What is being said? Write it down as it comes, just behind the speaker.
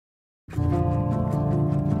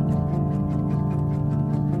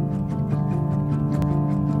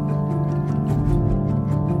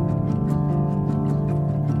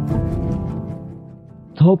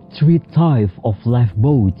Top 3 types of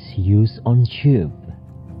lifeboats used on ship.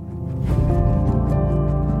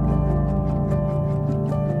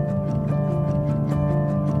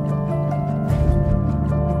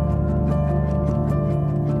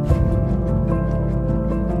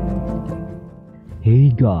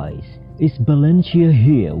 Hey guys, it's Balencia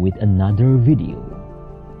here with another video.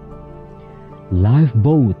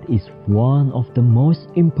 Lifeboat is one of the most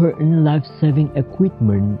important life-saving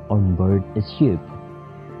equipment on board a ship,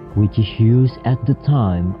 which is used at the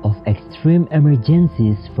time of extreme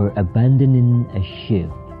emergencies for abandoning a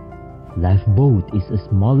ship. Lifeboat is a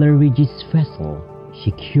smaller rigid vessel,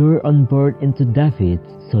 secure on board into davits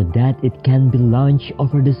so that it can be launched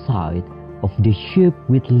over the side of the ship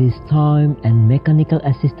with least time and mechanical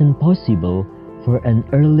assistance possible for an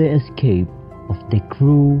early escape of the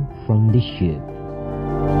crew from the ship.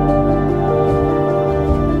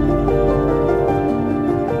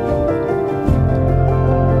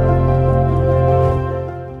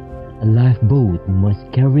 A lifeboat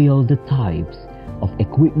must carry all the types of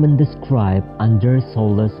equipment described under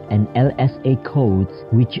SOLAS and LSA codes,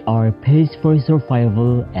 which are paced for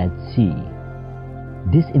survival at sea.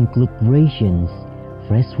 These include rations,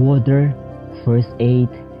 fresh water, first aid,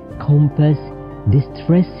 compass,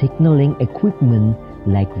 distress signaling equipment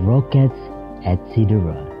like rockets,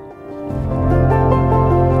 etc.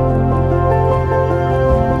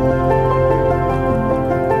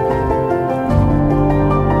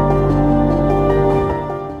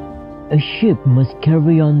 A ship must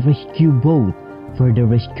carry on rescue boat for the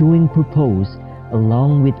rescuing purpose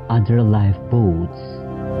along with other lifeboats.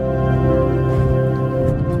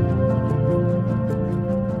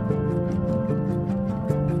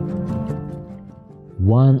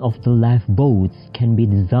 One of the lifeboats can be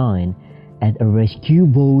designed as a rescue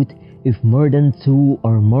boat if more than 2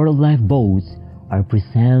 or more lifeboats are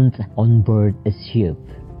present on board a ship.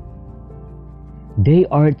 There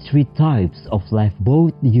are 3 types of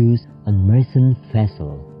lifeboat used on merchant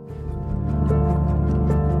vessels.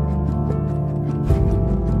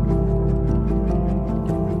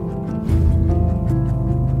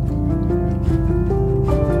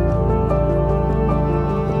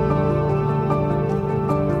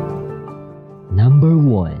 Number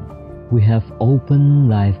 1, we have open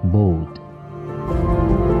lifeboat.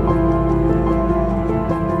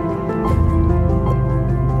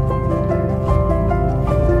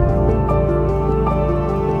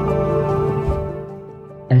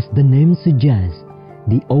 As the name suggests,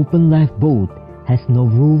 the open lifeboat has no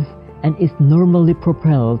roof and is normally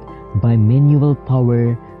propelled by manual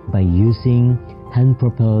power by using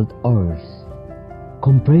hand-propelled oars.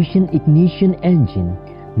 Compression ignition engine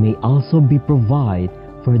may also be provided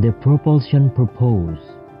for the propulsion purpose.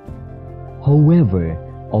 However,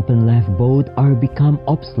 open lifeboats are become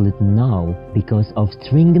obsolete now because of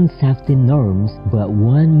stringent safety norms, but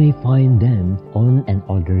one may find them on an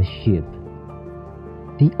older ship.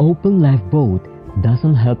 The open lifeboat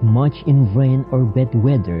doesn't help much in rain or bad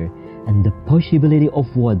weather, and the possibility of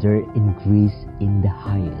water ingress in the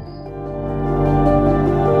highest.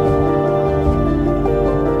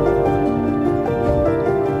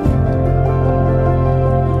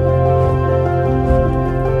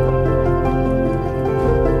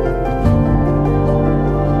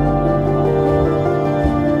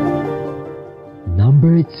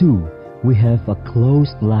 Number 2, we have a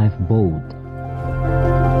closed lifeboat.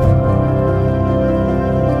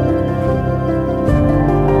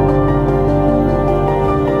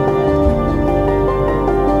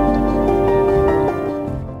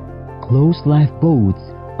 Closed lifeboats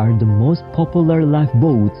are the most popular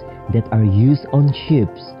lifeboats that are used on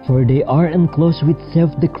ships, for they are enclosed which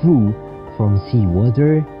save the crew from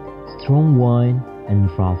seawater, strong wind, and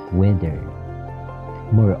rough weather.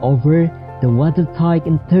 Moreover, the watertight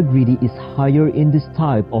integrity is higher in this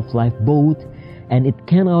type of lifeboat, and it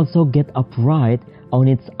can also get upright on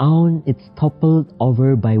its own. It's toppled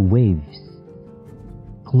over by waves.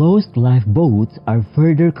 Closed lifeboats are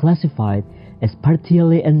further classified as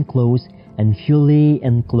partially enclosed and fully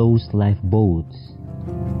enclosed lifeboats.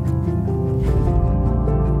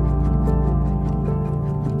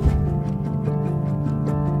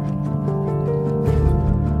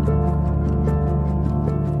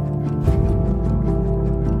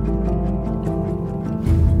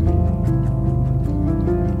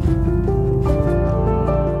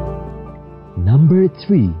 Number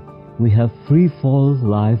 3, we have free-fall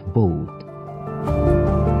lifeboat.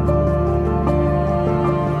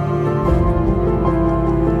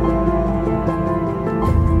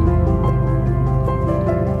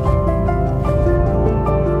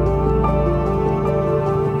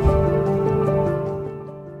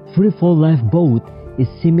 Free-fall lifeboat is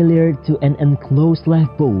similar to an enclosed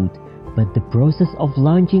lifeboat, but the process of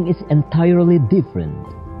launching is entirely different.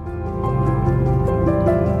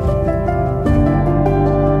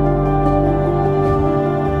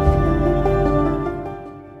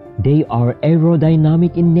 They are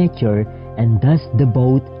aerodynamic in nature, and thus the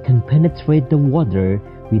boat can penetrate the water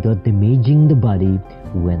without damaging the body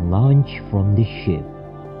when launched from the ship.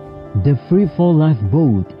 The free-fall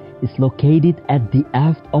lifeboat is located at the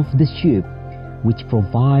aft of the ship, which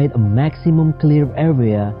provide a maximum clear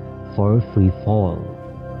area for free fall.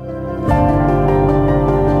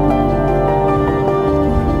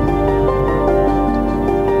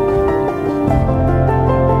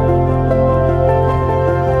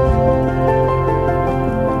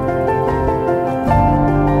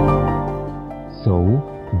 So,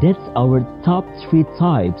 that's our top 3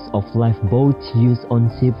 types of lifeboats used on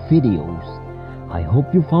ship videos. I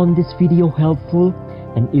hope you found this video helpful,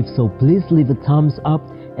 and if so, please leave a thumbs up,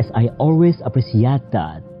 as I always appreciate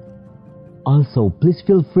that. Also, please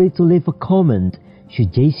feel free to leave a comment,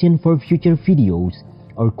 suggestion for future videos,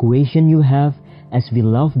 or question you have, as we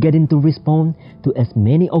love getting to respond to as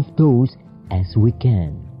many of those as we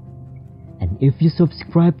can. And if you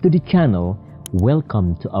subscribe to the channel,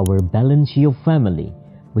 welcome to our Balencia family.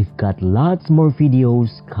 We've got lots more videos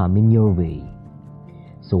coming your way.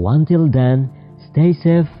 So until then, stay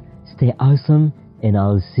safe, stay awesome, and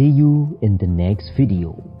I'll see you in the next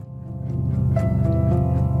video.